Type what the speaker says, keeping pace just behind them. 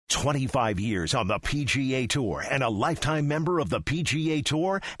25 years on the PGA Tour and a lifetime member of the PGA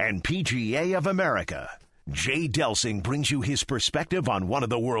Tour and PGA of America. Jay Delsing brings you his perspective on one of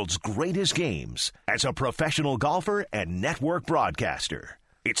the world's greatest games as a professional golfer and network broadcaster.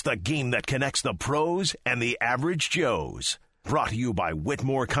 It's the game that connects the pros and the average Joes. Brought to you by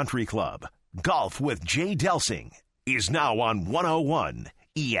Whitmore Country Club. Golf with Jay Delsing is now on 101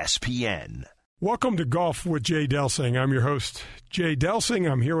 ESPN. Welcome to Golf with Jay Delsing. I'm your host, Jay Delsing.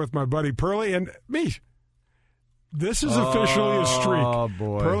 I'm here with my buddy Pearlie and me. This is officially a streak. Oh,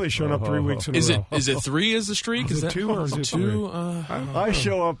 boy. Pearlie's shown up 3 weeks in a row. Is it three as a streak? Is it two or is it two? I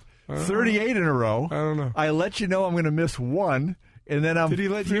show up 38 in a row. I don't know. I let you know I'm going to miss one. And then Did he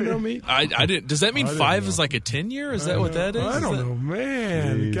let you know me? I didn't. Does that mean five is like a 10-year? Is that what that is? I don't know,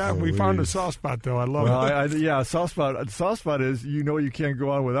 man. Jeez, God, we found a soft spot, though. I love it. Soft spot. Soft spot is you can't go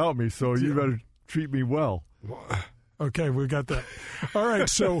on without me, so you better treat me well. Okay, we got that. All right,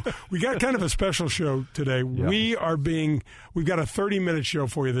 so we got kind of a special show today. Yeah. We've got a 30-minute show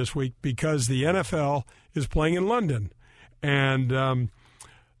for you this week because the NFL is playing in London, and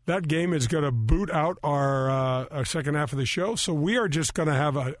that game is going to boot out our second half of the show. So we are just going to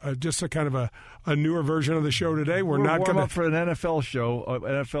have a kind of a newer version of the show today. We're not going to up for an NFL show, an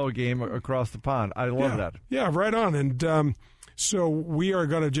NFL game across the pond. I love that. Yeah, right on. And so we are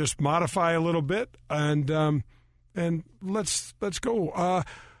going to just modify a little bit, and let's go.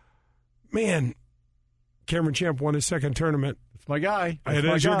 Man, Cameron Champ won his second tournament. It's my guy. It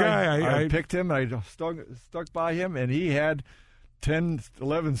is your guy. I picked him. I stuck by him, and he had 10,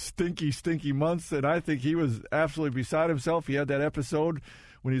 11 stinky months, and I think he was absolutely beside himself. He had that episode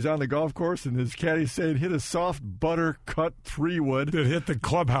when he's on the golf course, and his caddy said, hit a soft butter cut 3-wood. That hit the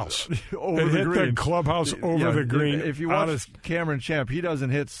clubhouse. Over the green. The clubhouse over the green. If you watch Cameron Champ, he doesn't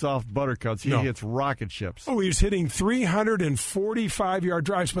hit soft butter cuts. He hits rocket chips. Oh, he was hitting 345-yard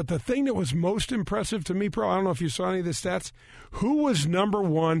drives. But the thing that was most impressive to me, Pro, I don't know if you saw any of the stats, who was number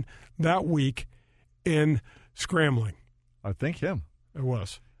one that week in scrambling? I think him. It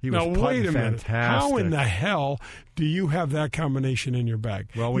was. He was wait a minute. Fantastic. How in the hell do you have that combination in your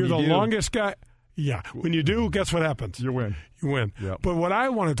bag? Well, You're the longest guy. Yeah. When you do, guess what happens? You win. You win. Yep. But what I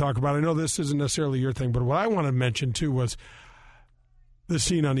want to talk about, I know this isn't necessarily your thing, but what I want to mention, too, was the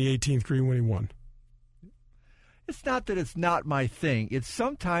scene on the 18th green when he won. It's not that it's not my thing. It's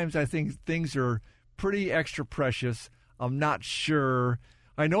sometimes I think things are pretty extra precious. I'm not sure.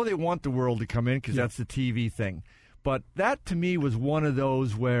 I know they want the world to come in because that's the TV thing. But that, to me, was one of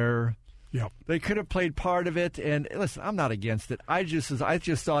those where they could have played part of it. And, listen, I'm not against it. I just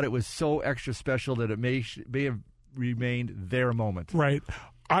thought it was so extra special that it may have remained their moment. Right.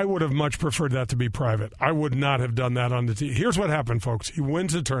 I would have much preferred that to be private. I would not have done that on the TV. Here's what happened, folks. He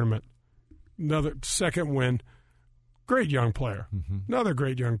wins the tournament. Another second win. Great young player. Mm-hmm. Another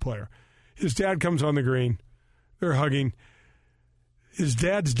great young player. His dad comes on the green. They're hugging. His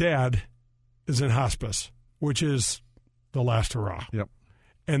dad's dad is in hospice, which is the last hurrah. Yep.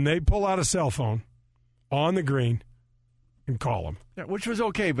 And they pull out a cell phone on the green and call him. Yeah, which was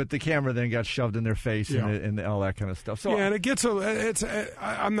okay, but the camera then got shoved in their face and all that kind of stuff. So and it gets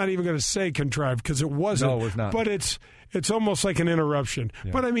I'm not even going to say contrived because it wasn't. No, it was not. But it's almost like an interruption.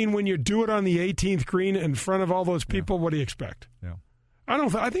 Yeah. But I mean, when you do it on the 18th green in front of all those people, what do you expect? Yeah.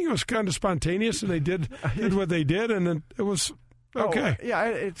 I think it was kind of spontaneous, and they did what they did, and then it was. Okay.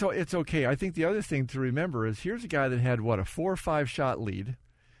 It's okay. I think the other thing to remember is here's a guy that had, a 4 or 5 shot lead.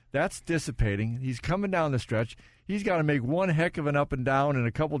 That's dissipating. He's coming down the stretch. He's got to make one heck of an up and down in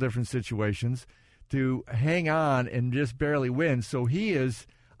a couple different situations to hang on and just barely win. So he is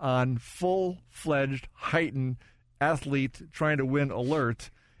on full-fledged, heightened athlete trying to win alert,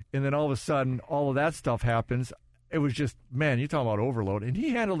 and then all of a sudden all of that stuff happens. It was just, man, you're talking about overload. And he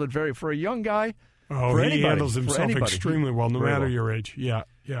handled it for a young guy. Oh, he handles himself extremely well, no matter your age. Yeah.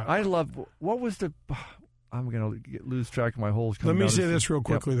 I love, what was I'm going to lose track of my holes. Let me say this real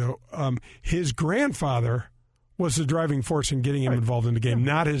quickly, though. His grandfather was the driving force in getting him involved in the game,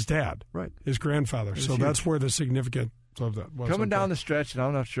 not his dad. Right. His grandfather. So that's where the significance of that was. Coming down the stretch, and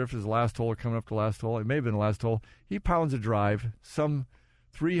I'm not sure if it's the last hole or coming up to the last hole. It may have been the last hole. He pounds a drive, some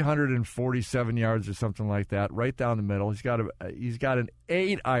 347 yards or something like that, right down the middle. He's got an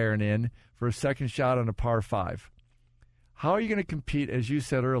 8-iron in for a second shot on a par 5. How are you going to compete, as you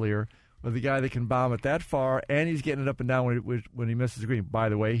said earlier, with a guy that can bomb it that far, and he's getting it up and down when he misses the green? By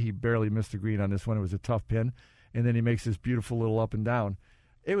the way, he barely missed the green on this one. It was a tough pin, and then he makes this beautiful little up and down.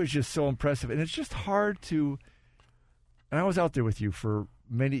 It was just so impressive, and it's just hard to – and I was out there with you for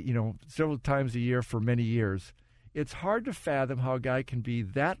many, several times a year for many years. It's hard to fathom how a guy can be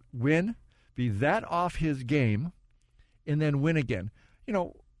that off his game, and then win again.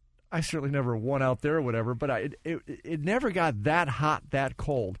 I certainly never won out there or whatever, but it never got that hot, that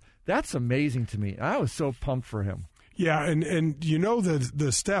cold. That's amazing to me. I was so pumped for him. Yeah, and you know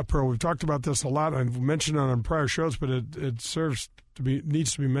the stat, Pearl. We've talked about this a lot. I've mentioned it on prior shows, but it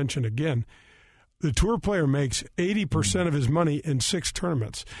needs to be mentioned again. The tour player makes 80% of his money in 6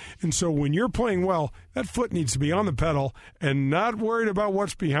 tournaments. And so when you're playing well, that foot needs to be on the pedal and not worried about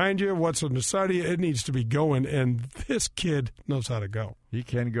what's behind you, what's on the side of you. It needs to be going, and this kid knows how to go. He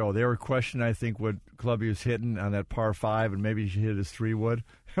can go. They were questioning, I think, what club he was hitting on that par 5, and maybe he hit his 3-wood.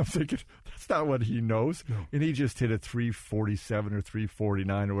 I'm thinking, that's not what he knows. No. And he just hit a 347 or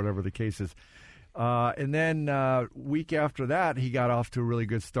 349 or whatever the case is. And then week after that, he got off to a really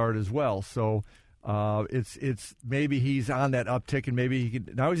good start as well. So it's maybe he's on that uptick, and maybe he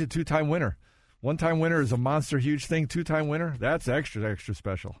can. Now he's a 2-time winner. 1-time winner is a monster huge thing. 2-time winner, that's extra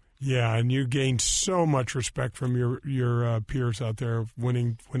special. Yeah, and you gain so much respect from your peers out there,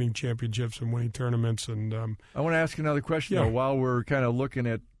 winning championships and winning tournaments. And I want to ask another question though, while we're kind of looking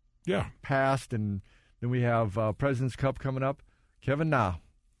at past, and then we have President's Cup coming up. Kevin Na,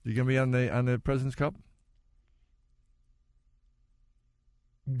 you gonna be on the President's Cup?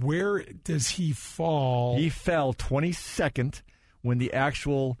 Where does he fall? He fell 22nd when the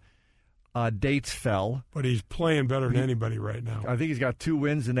actual dates fell. But he's playing better than anybody right now. I think he's got 2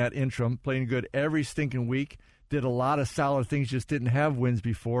 wins in that interim, playing good every stinking week. Did a lot of solid things, just didn't have wins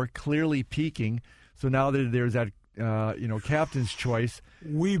before, clearly peaking. So now that there's that captain's choice.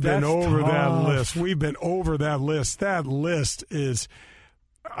 We've been over that list. We've been over that list. That list is,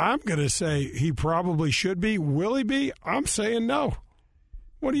 I'm going to say he probably should be. Will he be? I'm saying no.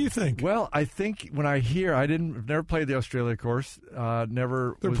 What do you think? Well, I think when I hear, I've never played the Australia course.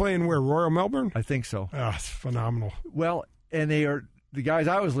 They're playing where? Royal Melbourne? I think so. Ah, it's phenomenal. Well, and the guys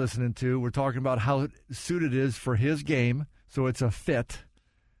I was listening to were talking about how suited it is for his game, so it's a fit.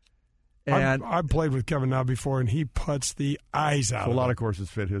 And I've played with Kevin now before, and he puts the eyes out. So a lot of courses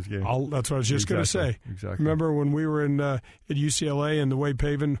fit his game. That's what I was just going to say. Exactly. Remember when we were at UCLA and the way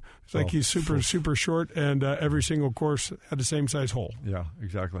paving, it's like he's super short, and every single course had the same size hole. Yeah,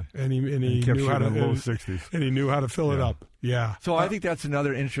 exactly. And he kept knew how to low 60s. And he knew how to fill it up. Yeah. So I think that's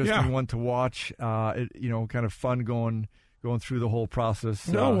another interesting one to watch. Kind of fun going through the whole process.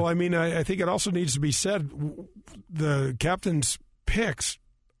 No, well, I mean, I think it also needs to be said, the captain's picks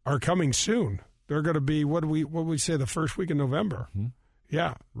are coming soon. They're going to be, what we say, the first week in November. Mm-hmm.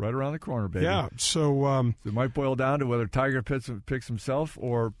 Yeah. Right around the corner, baby. Yeah. So it might boil down to whether Tiger picks himself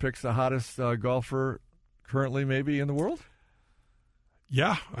or picks the hottest golfer currently maybe in the world.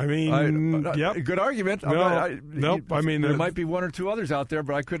 Yeah. I mean, good argument. Nope. I mean, there might be 1 or 2 others out there,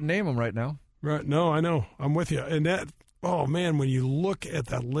 but I couldn't name them right now. Right. No, I know. I'm with you. And that, oh, man, when you look at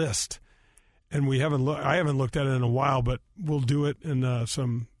that list, and I haven't looked at it in a while, but we'll do it in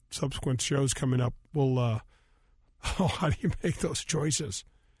some subsequent shows coming up. We'll, how do you make those choices?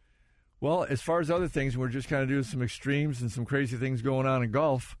 Well, as far as other things, we're just kind of doing some extremes and some crazy things going on in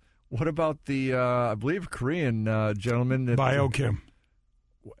golf. What about the, I believe, Korean gentleman? Bio Kim.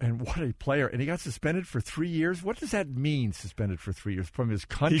 And what a player. And he got suspended for 3 years. What does that mean, suspended for 3 years? From his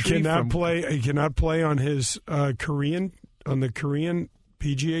country? He cannot play on his on the Korean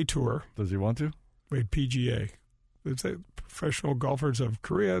PGA Tour. Does he want to? Wait, PGA. It's professional golfers of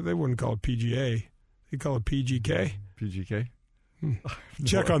Korea. They wouldn't call it PGA. They call it PGK. PGK?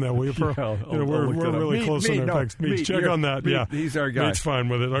 Check on that, will you, Pearl? Yeah, we're really close on our facts. Check on that. Yeah, he's our guy. It's fine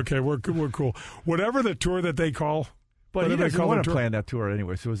with it. Okay, we're cool. Whatever the tour that they call. But he doesn't want to play on that tour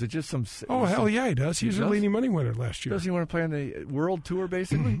anyway, so is it just some... Oh, hell yeah, he does. He was a leading money winner last year. Doesn't he want to play on the World Tour,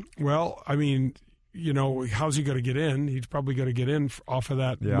 basically? Well, I mean, how's he going to get in? He's probably going to get in off of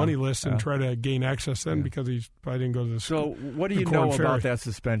that money list and try to gain access then because he's probably didn't go to the So what do you know about that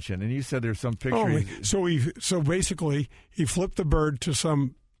suspension? And you said there's some picture... So basically, he flipped the bird to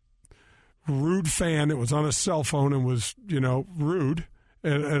some rude fan that was on a cell phone and was, rude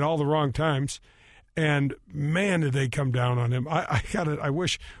at all the wrong times. And man, did they come down on him! I got it. I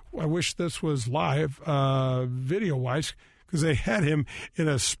wish this was live, video wise, because they had him in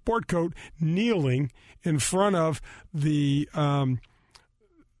a sport coat, kneeling in front of the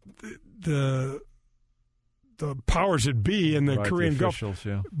powers that be in the Korean Gulf,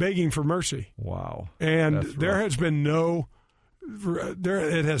 begging for mercy. Wow! And there has been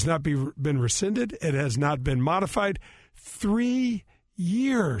it has not been rescinded. It has not been modified. 3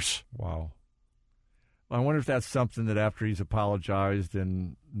 years. Wow. I wonder if that's something that after he's apologized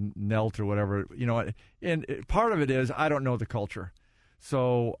and knelt or whatever, and part of it is I don't know the culture.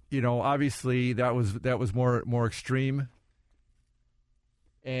 So, obviously that was more extreme.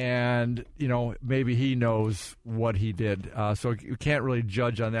 and, maybe he knows what he did. So you can't really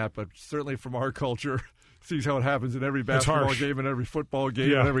judge on that, but certainly from our culture, sees how it happens in every basketball game and every football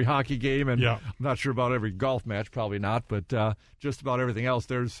game and every hockey game, and I'm not sure about every golf match, probably not, but just about everything else,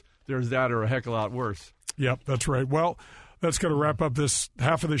 there's that or a heck of a lot worse. Yep, that's right. Well, that's going to wrap up this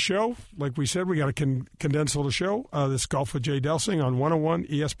half of the show. Like we said, we got to condense all the show. This is Golf with Jay Delsing on 101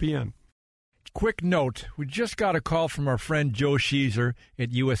 ESPN. Quick note, we just got a call from our friend Joe Sheezer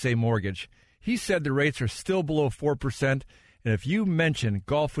at USA Mortgage. He said the rates are still below 4%, and if you mention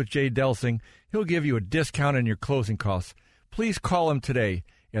Golf with Jay Delsing, he'll give you a discount on your closing costs. Please call him today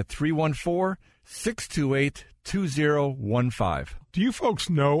at 314-628-2015. Do you folks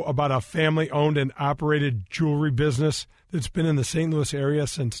know about a family-owned and operated jewelry business that's been in the St. Louis area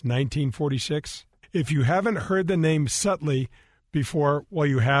since 1946? If you haven't heard the name Sutley before, well,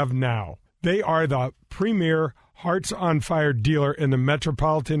 you have now. They are the premier Hearts on Fire dealer in the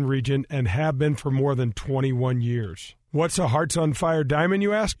metropolitan region and have been for more than 21 years. What's a Hearts on Fire diamond,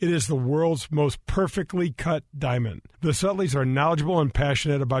 you ask? It is the world's most perfectly cut diamond. The Sutleys are knowledgeable and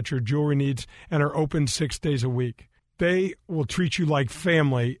passionate about your jewelry needs and are open 6 days a week. They will treat you like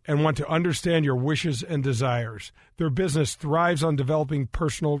family and want to understand your wishes and desires. Their business thrives on developing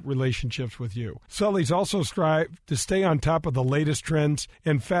personal relationships with you. Sully's also strive to stay on top of the latest trends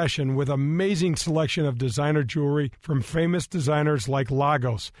and fashion with amazing selection of designer jewelry from famous designers like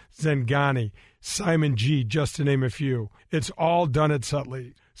Lagos, Zengani, Simon G., just to name a few. It's all done at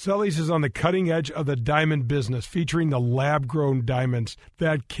Sutley. Sully's is on the cutting edge of the diamond business, featuring the lab-grown diamonds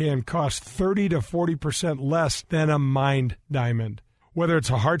that can cost 30 to 40% less than a mined diamond. Whether it's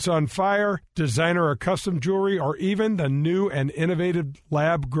a Hearts on Fire, designer or custom jewelry, or even the new and innovative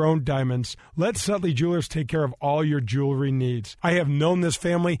lab-grown diamonds, let Sutley Jewelers take care of all your jewelry needs. I have known this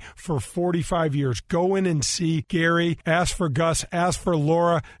family for 45 years. Go in and see Gary. Ask for Gus. Ask for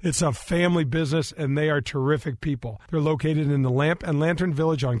Laura. It's a family business, and they are terrific people. They're located in the Lamp and Lantern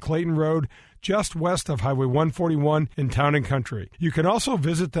Village on Clayton Road, just west of Highway 141 in Town and Country. You can also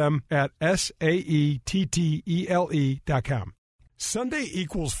visit them at SAETTELE.com. Sunday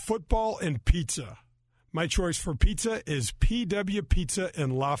equals football and pizza. My choice for pizza is PW Pizza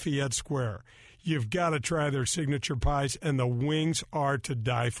in Lafayette Square. You've got to try their signature pies, and the wings are to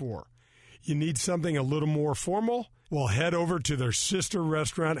die for. You need something a little more formal? Well, head over to their sister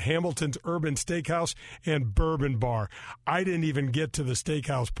restaurant, Hamilton's Urban Steakhouse and Bourbon Bar. I didn't even get to the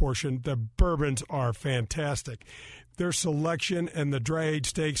steakhouse portion. The bourbons are fantastic. Their selection and the dry-aged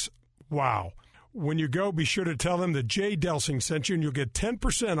steaks, wow. When you go, be sure to tell them that Jay Delsing sent you, and you'll get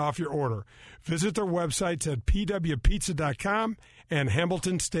 10% off your order. Visit their websites at pwpizza.com and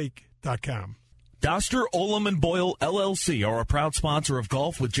hamiltonsteak.com. Doster, Ullman & Boyle, LLC are a proud sponsor of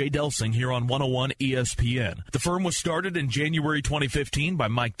Golf with Jay Delsing here on 101 ESPN. The firm was started in January 2015 by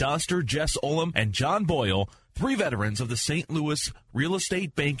Mike Doster, Jess Ullman, and John Boyle, three veterans of the St. Louis real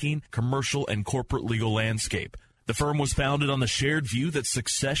estate, banking, commercial, and corporate legal landscape. The firm was founded on the shared view that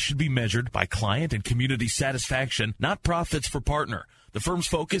success should be measured by client and community satisfaction, not profits for partner. The firm's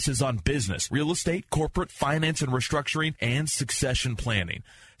focus is on business, real estate, corporate, finance and restructuring, and succession planning.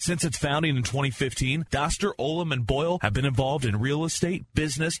 Since its founding in 2015, Doster, Ullman & Boyle have been involved in real estate,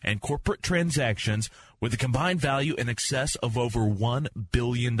 business, and corporate transactions with a combined value in excess of over $1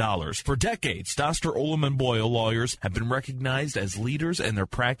 billion. For decades, Doster, Ullman & Boyle lawyers have been recognized as leaders in their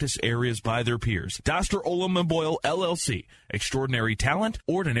practice areas by their peers. Doster, Ullman & Boyle, LLC. Extraordinary talent,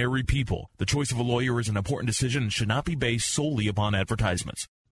 ordinary people. The choice of a lawyer is an important decision and should not be based solely upon advertisements.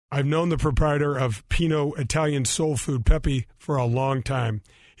 I've known the proprietor of Pinot Italian Soul Food, Pepe, for a long time.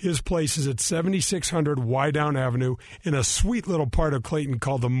 His place is at 7600 Wydown Avenue in a sweet little part of Clayton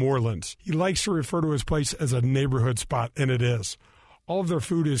called the Moorlands. He likes to refer to his place as a neighborhood spot, and it is. All of their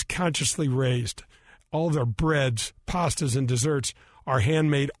food is consciously raised. All of their breads, pastas, and desserts are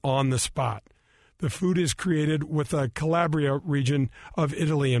handmade on the spot. The food is created with the Calabria region of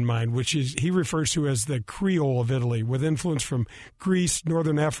Italy in mind, which he refers to as the Creole of Italy, with influence from Greece,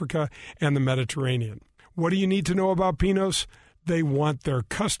 Northern Africa, and the Mediterranean. What do you need to know about Pino's? They want their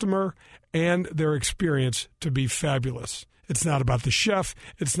customer and their experience to be fabulous. It's not about the chef.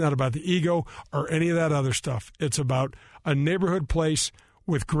 It's not about the ego or any of that other stuff. It's about a neighborhood place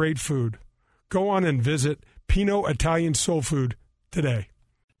with great food. Go on and visit Pinot Italian Soul Food today.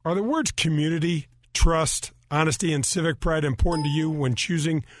 Are the words community, trust, honesty, and civic pride important to you when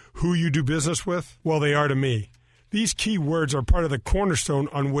choosing who you do business with? Well, they are to me. These key words are part of the cornerstone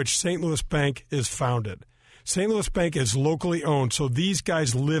on which St. Louis Bank is founded. St. Louis Bank is locally owned, so these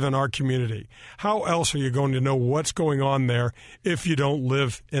guys live in our community. How else are you going to know what's going on there if you don't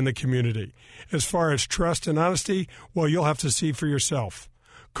live in the community? As far as trust and honesty, well, you'll have to see for yourself.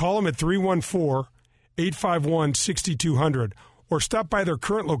 Call them at 314-851-6200 or stop by their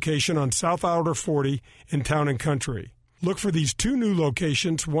current location on South Outer 40 in Town and Country. Look for these 2 new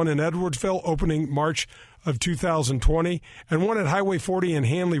locations, one in Edwardsville opening March of 2020 and one at Highway 40 and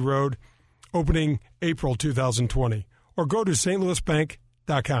Hanley Road opening April 2020. Or go to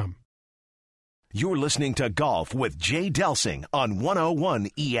stlouisbank.com. You're listening to Golf with Jay Delsing on 101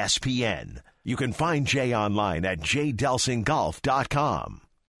 ESPN. You can find Jay online at jdelsinggolf.com.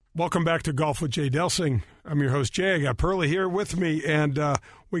 Welcome back to Golf with Jay Delsing. I'm your host, Jay. I got Pearlie here with me, and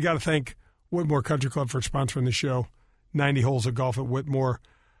we got to thank Whitmore Country Club for sponsoring the show. 90 holes of golf at Whitmore.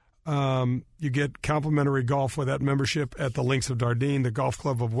 You get complimentary golf with that membership at the Links of Dardenne, the Golf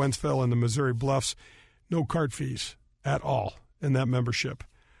Club of Wentzville, and the Missouri Bluffs. No cart fees at all in that membership.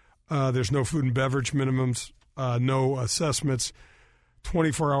 There's no food and beverage minimums, no assessments,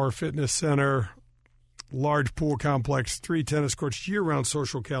 24-hour fitness center, large pool complex, 3 tennis courts, year-round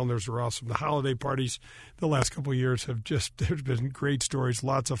social calendars are awesome. The holiday parties the last couple of years there's been great stories,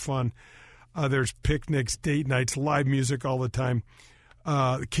 lots of fun. There's picnics, date nights, live music all the time.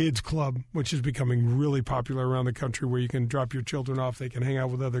 The Kids Club, which is becoming really popular around the country, where you can drop your children off. They can hang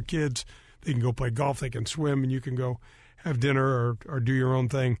out with other kids. They can go play golf. They can swim, and you can go have dinner or do your own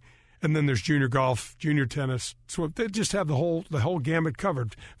thing. And then there's junior golf, junior tennis. So they just have the whole gamut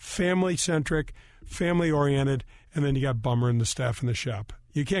covered. Family-centric, family-oriented, and then you got Bummer and the staff in the shop.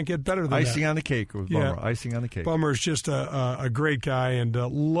 You can't get better than that. Icing on the cake with Bummer. Yeah. Icing on the cake. Bummer's just a great guy and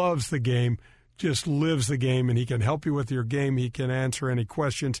loves the game, just lives the game, and he can help you with your game. He can answer any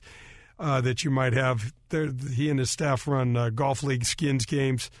questions that you might have. He and his staff run golf league skins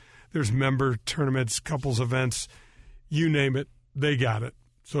games. There's member tournaments, couples events, you name it, they got it.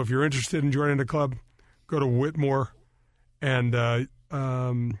 So if you're interested in joining the club, go to Whitmore, and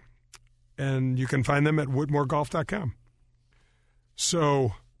you can find them at whitmoregolf.com.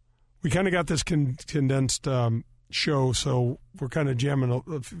 So we kind of got this condensed show, so we're kind of jamming.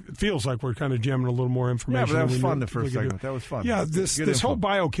 It feels like we're kind of jamming a little more information. Yeah, but that was fun, the first segment. That was fun. Yeah, this whole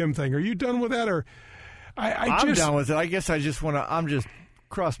biochem thing, are you done with that? Or I'm done with it. I guess I just want to – I'm just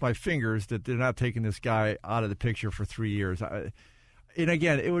cross my fingers that they're not taking this guy out of the picture for 3 years. And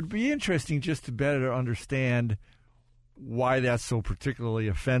again, it would be interesting just to better understand why that's so particularly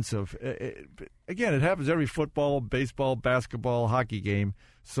offensive. Again, it happens every football, baseball, basketball, hockey game.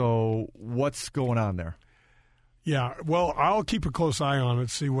 So what's going on there? Yeah, well, I'll keep a close eye on it,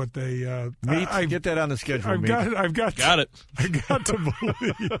 see what they get that on the schedule. I've got it. I've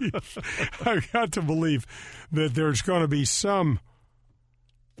got to believe that there's going to be some.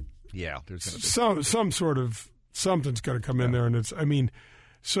 Yeah, there's going to be some sort of. Something's got to come in there, and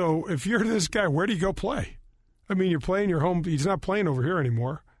so if you're this guy, where do you go play? I mean, you're playing your home. He's not playing over here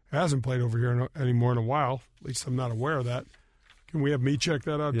anymore. Hasn't played over here anymore in a while. At least I'm not aware of that. Can we have me check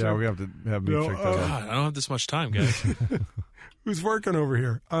that out? Yeah, too? we have to have me check that out. God, I don't have this much time, guys. Who's working over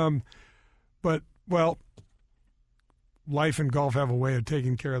here? But life and golf have a way of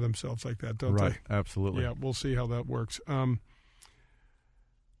taking care of themselves like that, don't they? Right, absolutely. Yeah, we'll see how that works.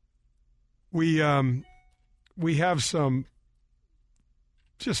 We have some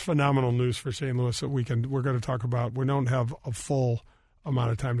just phenomenal news for St. Louis that we're going to talk about. We don't have a full amount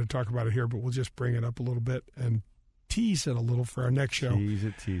of time to talk about it here, but we'll just bring it up a little bit and tease it a little for our next show. Tease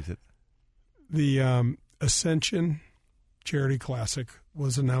it. The Ascension Charity Classic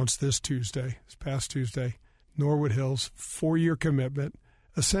was announced this past Tuesday. Norwood Hills, 4-year commitment.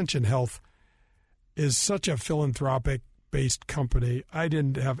 Ascension Health is such a philanthropic-based company. I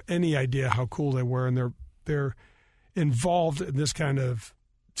didn't have any idea how cool they were, and they're involved in this kind of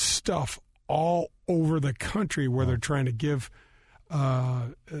stuff all over the country where they're trying to give.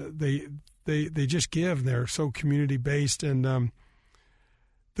 They just give, and they're so community-based. And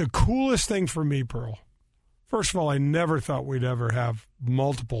the coolest thing for me, Pearl, first of all, I never thought we'd ever have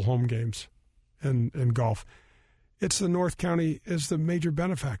multiple home games in golf. It's the North County is the major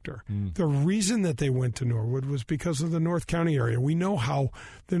benefactor. The reason that they went to Norwood was because of the North County area. We know how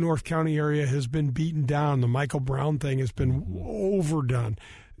the North County area has been beaten down. The Michael Brown thing has been overdone.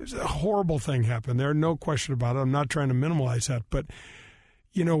 There's a horrible thing happened there, no question about it. I'm not trying to minimize that. But,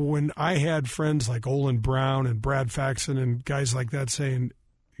 you know, when I had friends like Olin Brown and Brad Faxon and guys like that saying,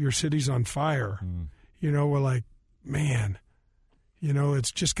 your city's on fire, you know, we're like, man. You know,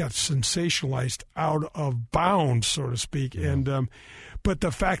 it's just got sensationalized out of bounds, so to speak. Yeah. And but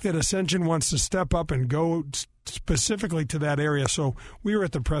the fact that Ascension wants to step up and go specifically to that area. So we were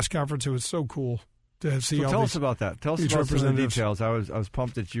at the press conference. It was so cool to see So all tell these. us about that. Tell us these about some of the representatives. details. I was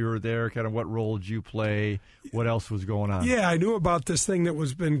pumped that you were there. Kind of what role did you play? What else was going on? Yeah, I knew about this thing that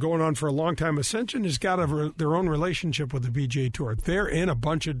was been going on for a long time. Ascension has got their own relationship with the PGA Tour. They're in a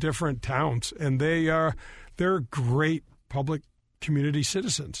bunch of different towns, and they're great public community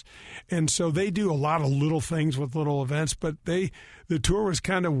citizens. And so they do a lot of little things with little events, but the tour was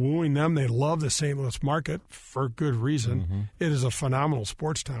kind of wooing them. They love the St. Louis market for good reason. Mm-hmm. It is a phenomenal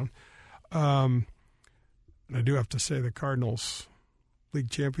sports town. And I do have to say the Cardinals League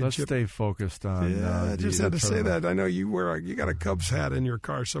Championship. Let's stay focused on I just had to say that. I know you got a Cubs hat in your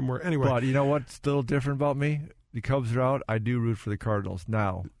car somewhere. Anyway. But you know what's still different about me? The Cubs are out. I do root for the Cardinals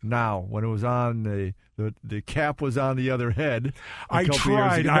now. When it was on the cap was on the other head. I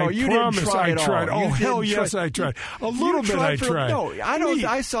tried. I promise I tried. Oh hell yes, I tried. A little bit I tried. No, I don't.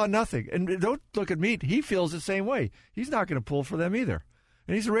 I saw nothing. And don't look at me. He feels the same way. He's not going to pull for them either.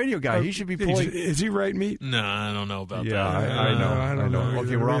 And he's a radio guy. He should be pulling. Is he right, Meat? No, I don't know about that. I know. I don't know.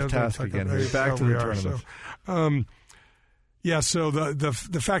 Okay, we're off task again. Back to the tournament. So, yeah, so the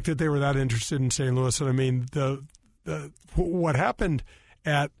fact that they were that interested in St. Louis, and I mean what happened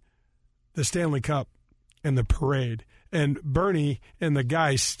at the Stanley Cup and the parade, and Bernie and the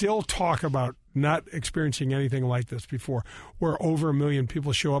guys still talk about not experiencing anything like this before, where over 1 million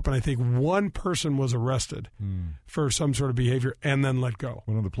people show up, and I think one person was arrested for some sort of behavior and then let go.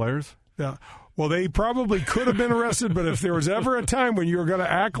 One of the players? Yeah. Well, they probably could have been arrested, but if there was ever a time when you were going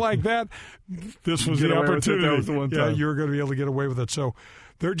to act like that, this was the opportunity. That was the one time. Yeah, you were going to be able to get away with it. So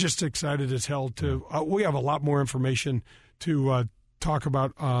they're just excited as hell to. We have a lot more information to talk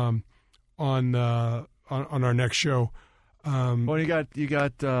about on our next show. Well, you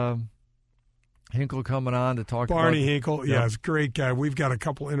got Hinkle coming on to talk Barney about Hinkle. Yeah, he's a great guy. We've got a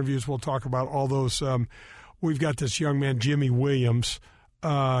couple interviews. We'll talk about all those. We've got this young man, Jimmy Williams,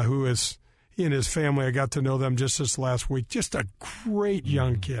 who is. He and his family, I got to know them just this last week. Just a great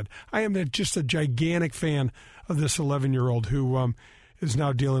young kid. I am just a gigantic fan of this 11-year-old who is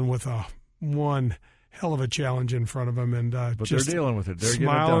now dealing with one hell of a challenge in front of him, and but just they're dealing with it. They're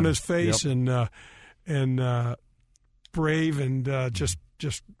smile on his face, and brave, and just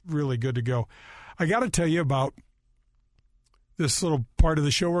really good to go. I got to tell you about this little part of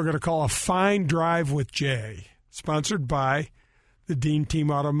the show we're going to call a Fine Drive with Jay, sponsored by the Dean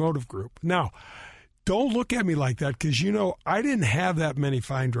Team Automotive Group. Now, don't look at me like that, because I didn't have that many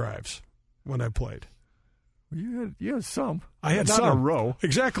fine drives when I played. You had some. I had not some. in a row.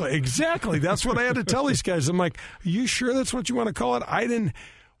 Exactly. That's what I had to tell these guys. I'm like, are you sure that's what you want to call it? I didn't.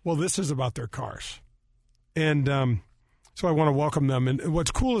 Well, this is about their cars. And so I want to welcome them. And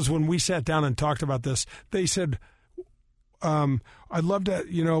what's cool is when we sat down and talked about this, they said, I'd love to,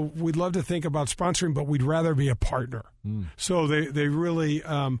 we'd love to think about sponsoring, but we'd rather be a partner. So they really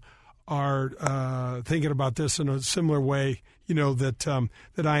are thinking about this in a similar way,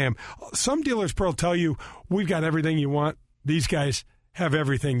 that I am. Some dealers will tell you, we've got everything you want. These guys have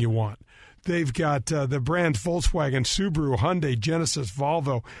everything you want. They've got the brands Volkswagen, Subaru, Hyundai, Genesis,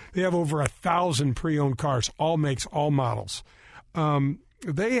 Volvo. They have over 1,000 pre-owned cars, all makes, all models.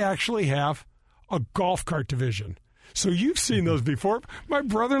 They actually have a golf cart division. So you've seen those before. My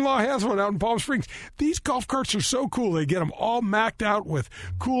brother-in-law has one out in Palm Springs. These golf carts are so cool. They get them all macked out with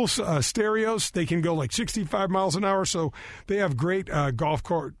cool stereos. They can go like 65 miles an hour. So they have great golf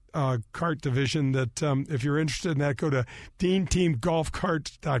cart division that if you're interested in that, go to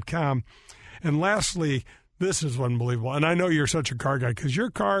DeanTeamGolfCarts.com. And lastly, this is unbelievable. And I know you're such a car guy because your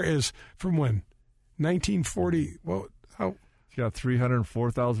car is from when? 1940. Well, how? It's got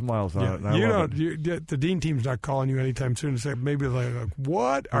 304,000 miles on it. And the Dean team's not calling you anytime soon to say, maybe like,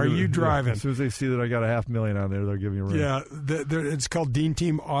 what are you driving? As soon as they see that I got 500,000 on there, they'll give me a ring. Yeah, it's called Dean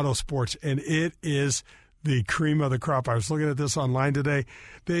Team Auto Sports, and it is the cream of the crop. I was looking at this online today.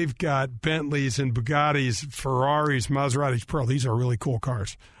 They've got Bentleys and Bugattis, Ferraris, Maseratis, Pearl. These are really cool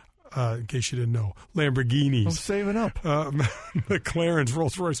cars. In case you didn't know, Lamborghinis. I'm saving up. McLarens,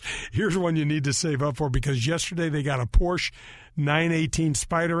 Rolls-Royce. Here's one you need to save up for because yesterday they got a Porsche 918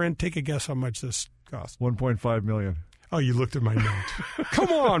 Spider in. Take a guess how much this cost. $1.5 million. Oh, you looked at my notes.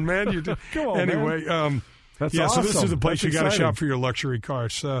 Come on, man. Come on, anyway, man. That's yeah, awesome. So this is the place That's you got to exciting. shop for your luxury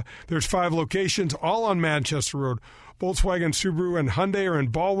cars. There's 5 locations, all on Manchester Road. Volkswagen, Subaru, and Hyundai are in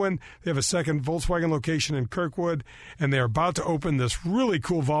Baldwin. They have a second Volkswagen location in Kirkwood, and they're about to open this really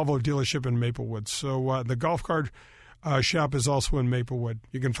cool Volvo dealership in Maplewood. So the golf cart shop is also in Maplewood.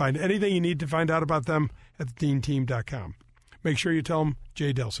 You can find anything you need to find out about them at thedeanteam.com. Make sure you tell them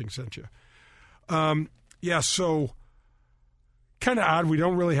Jay Delsing sent you. So kind of odd. We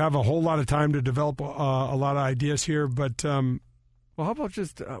don't really have a whole lot of time to develop a lot of ideas here, but Well, how about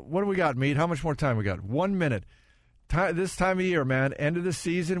just what do we got, Meat? How much more time we got? 1 minute. This time of year, man, end of the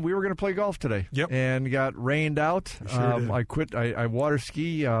season, we were going to play golf today. Yep. And got rained out. Sure did. I quit. I water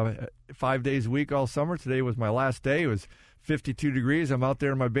ski 5 days a week all summer. Today was my last day. It was 52 degrees. I'm out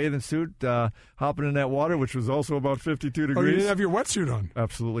there in my bathing suit, hopping in that water, which was also about 52 degrees. Oh, you didn't have your wetsuit on?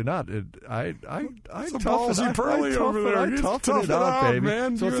 Absolutely not. I ballsy Pearly over there. I toughen it up, baby.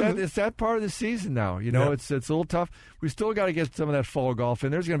 Man. So it's that part of the season now. You know, it's a little tough. We still got to get some of that fall golf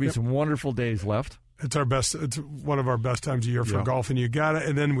in. There's going to be some wonderful days left. It's our best. It's one of our best times of year for golf, and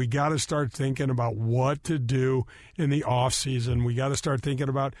then we got to start thinking about what to do in the off season. We got to start thinking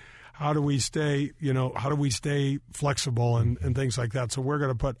about how do we stay flexible and things like that. So we're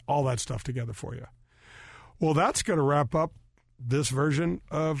going to put all that stuff together for you. Well, that's going to wrap up this version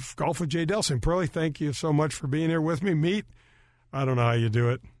of Golf with Jay Delsing. Pearly, thank you so much for being here with me. Meat, I don't know how you do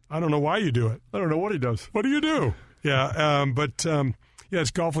it. I don't know why you do it. I don't know what he does. What do you do? Yeah, it's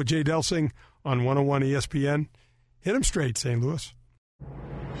Golf with Jay Delsing on 101 ESPN. Hit him straight, St. Louis.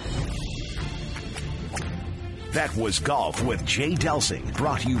 That was Golf with Jay Delsing,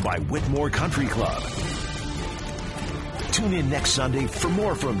 brought to you by Whitmore Country Club. Tune in next Sunday for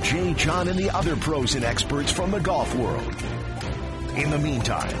more from Jay, John, and the other pros and experts from the golf world. In the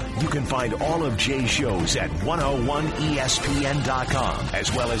meantime, you can find all of Jay's shows at 101ESPN.com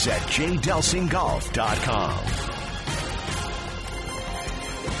as well as at jdelsinggolf.com.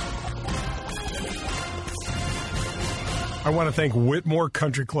 I want to thank Whitmore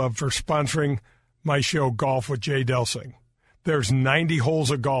Country Club for sponsoring my show, Golf with Jay Delsing. There's 90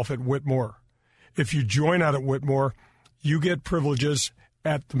 holes of golf at Whitmore. If you join out at Whitmore, you get privileges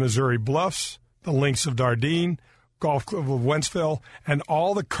at the Missouri Bluffs, the Links of Dardenne, Golf Club of Wentzville, and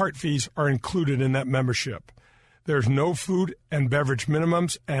all the cart fees are included in that membership. There's no food and beverage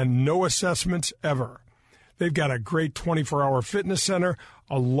minimums and no assessments ever. They've got a great 24-hour fitness center,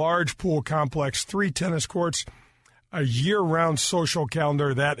 a large pool complex, 3 tennis courts, a year-round social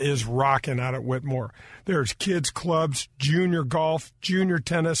calendar that is rocking out at Whitmore. There's kids clubs, junior golf, junior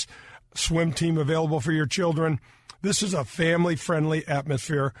tennis, swim team available for your children. This is a family-friendly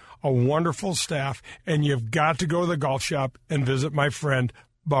atmosphere, a wonderful staff, and you've got to go to the golf shop and visit my friend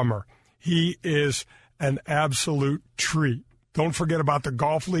Bummer. He is an absolute treat. Don't forget about the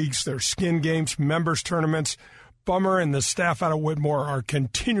golf leagues, their skin games, members tournaments. Bummer and the staff out of Whitmore are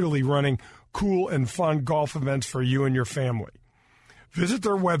continually running cool and fun golf events for you and your family. Visit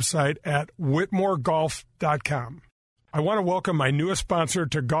their website at whitmoregolf.com. I want to welcome my newest sponsor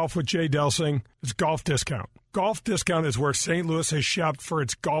to Golf with Jay Delsing. It's Golf Discount. Golf Discount is where St. Louis has shopped for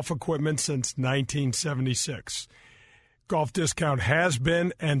its golf equipment since 1976. Golf Discount has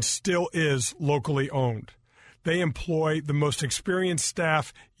been and still is locally owned. They employ the most experienced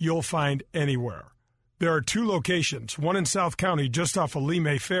staff you'll find anywhere. There are 2 locations, one in South County just off of Lee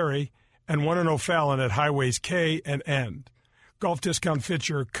May Ferry, and one in O'Fallon at Highways K and N. Golf Discount fits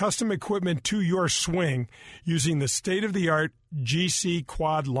your custom equipment to your swing using the state-of-the-art GC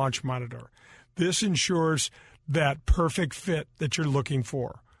Quad Launch Monitor. This ensures that perfect fit that you're looking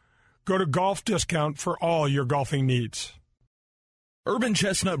for. Go to Golf Discount for all your golfing needs. Urban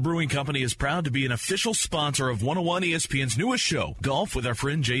Chestnut Brewing Company is proud to be an official sponsor of 101 ESPN's newest show, Golf with our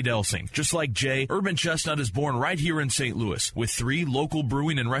friend Jay Delsing. Just like Jay, Urban Chestnut is born right here in St. Louis. With 3 local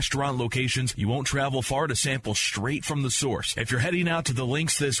brewing and restaurant locations, you won't travel far to sample straight from the source. If you're heading out to the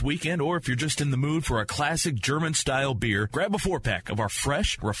links this weekend, or if you're just in the mood for a classic German-style beer, grab a 4-pack of our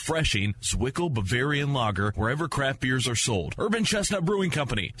fresh, refreshing Zwickel Bavarian Lager wherever craft beers are sold. Urban Chestnut Brewing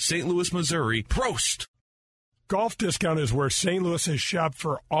Company, St. Louis, Missouri. Prost! Golf Discount is where St. Louis has shopped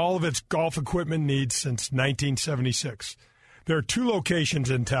for all of its golf equipment needs since 1976. There are 2 locations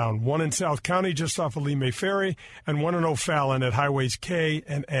in town, one in South County just off of Lee May Ferry, and one in O'Fallon at Highways K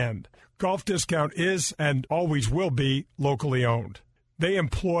and N. Golf Discount is and always will be locally owned. They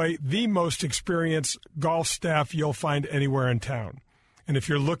employ the most experienced golf staff you'll find anywhere in town. And if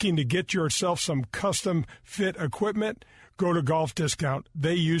you're looking to get yourself some custom fit equipment, go to Golf Discount.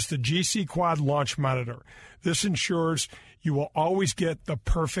 They use the GC Quad Launch Monitor. This ensures you will always get the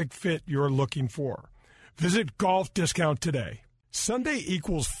perfect fit you're looking for. Visit Golf Discount today. Sunday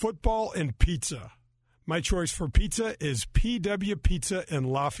equals football and pizza. My choice for pizza is PW Pizza in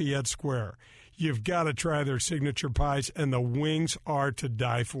Lafayette Square. You've got to try their signature pies, and the wings are to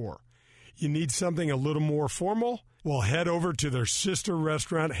die for. You need something a little more formal? Well, head over to their sister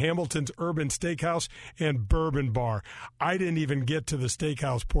restaurant, Hamilton's Urban Steakhouse and Bourbon Bar. I didn't even get to the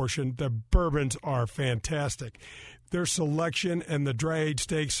steakhouse portion. The bourbons are fantastic. Their selection and the dry-aged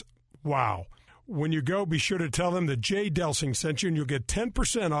steaks, wow. When you go, be sure to tell them that Jay Delsing sent you, and you'll get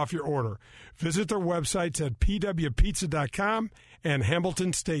 10% off your order. Visit their websites at pwpizza.com and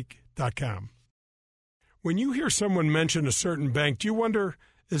hamiltonsteak.com. When you hear someone mention a certain bank, do you wonder,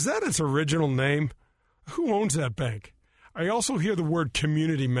 is that its original name? Who owns that bank? I also hear the word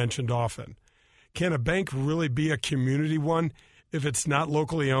community mentioned often. Can a bank really be a community one if it's not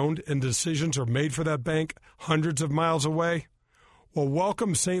locally owned and decisions are made for that bank hundreds of miles away? Well,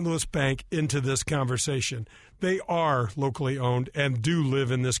 welcome St. Louis Bank into this conversation. They are locally owned and do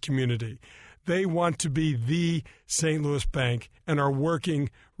live in this community. They want to be the St. Louis Bank and are working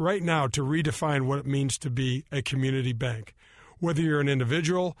right now to redefine what it means to be a community bank. Whether you're an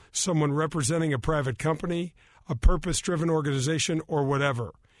individual, someone representing a private company, a purpose-driven organization, or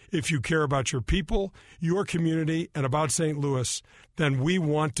whatever, if you care about your people, your community, and about St. Louis, then we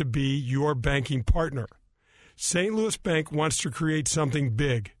want to be your banking partner. St. Louis Bank wants to create something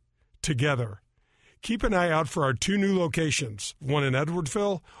big together. Keep an eye out for our 2 new locations, one in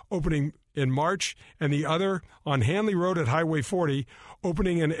Edwardsville, opening in March, and the other on Hanley Road at Highway 40,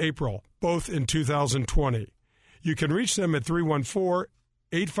 opening in April, both in 2020. You can reach them at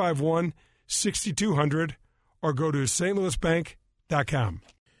 314-851-6200 or go to stlouisbank.com.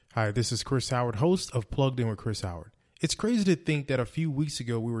 Hi, this is Chris Howard, host of Plugged In with Chris Howard. It's crazy to think that a few weeks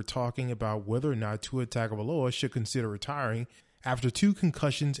ago we were talking about whether or not Tua Tagovailoa should consider retiring after 2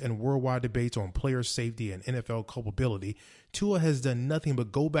 concussions and worldwide debates on player safety and NFL culpability. Tua has done nothing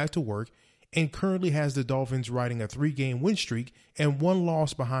but go back to work and currently has the Dolphins riding a 3-game win streak and 1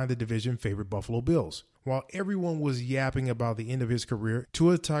 loss behind the division favorite Buffalo Bills. While everyone was yapping about the end of his career,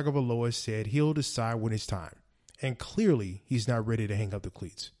 Tua Tagovailoa said he'll decide when it's time. And clearly, he's not ready to hang up the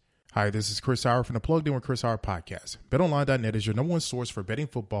cleats. Hi, this is Chris Howard from the Plugged In with Chris Howard podcast. BetOnline.net is your number 1 source for betting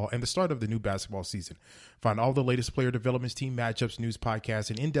football and the start of the new basketball season. Find all the latest player developments, team matchups, news, podcasts,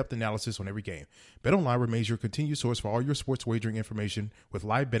 and in-depth analysis on every game. BetOnline remains your continued source for all your sports wagering information with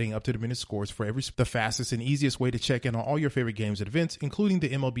live betting, up-to-the-minute scores for the fastest and easiest way to check in on all your favorite games and events, including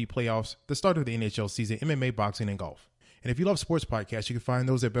the MLB playoffs, the start of the NHL season, MMA, boxing, and golf. And if you love sports podcasts, you can find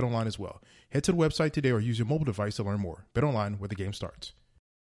those at BetOnline as well. Head to the website today or use your mobile device to learn more. BetOnline, where the game starts.